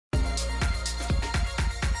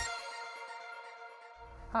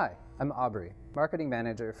Hi, I'm Aubrey, Marketing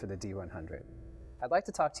Manager for the D-100. I'd like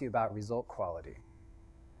to talk to you about result quality.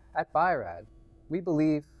 At Bio-Rad, we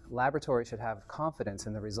believe laboratories should have confidence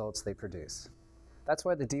in the results they produce. That's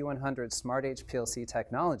why the D-100 Smart HPLC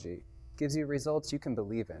technology gives you results you can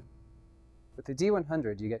believe in. With the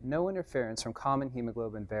D-100, you get no interference from common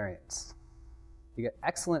hemoglobin variants. You get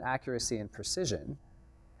excellent accuracy and precision,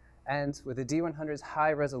 and with the D-100's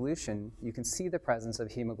high resolution, you can see the presence of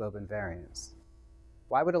hemoglobin variants.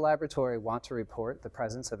 Why would a laboratory want to report the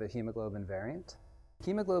presence of a hemoglobin variant?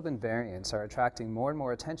 Hemoglobin variants are attracting more and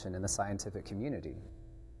more attention in the scientific community.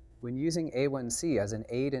 When using A1C as an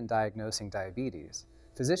aid in diagnosing diabetes,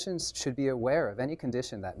 physicians should be aware of any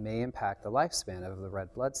condition that may impact the lifespan of the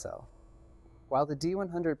red blood cell. While the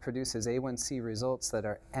D-100 produces A1C results that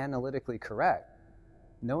are analytically correct,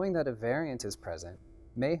 knowing that a variant is present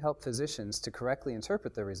may help physicians to correctly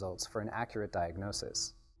interpret the results for an accurate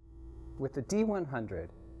diagnosis. With the D-100,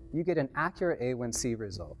 you get an accurate A1C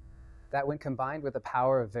result that, when combined with the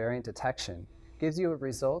power of variant detection, gives you a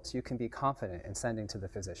result you can be confident in sending to the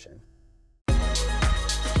physician.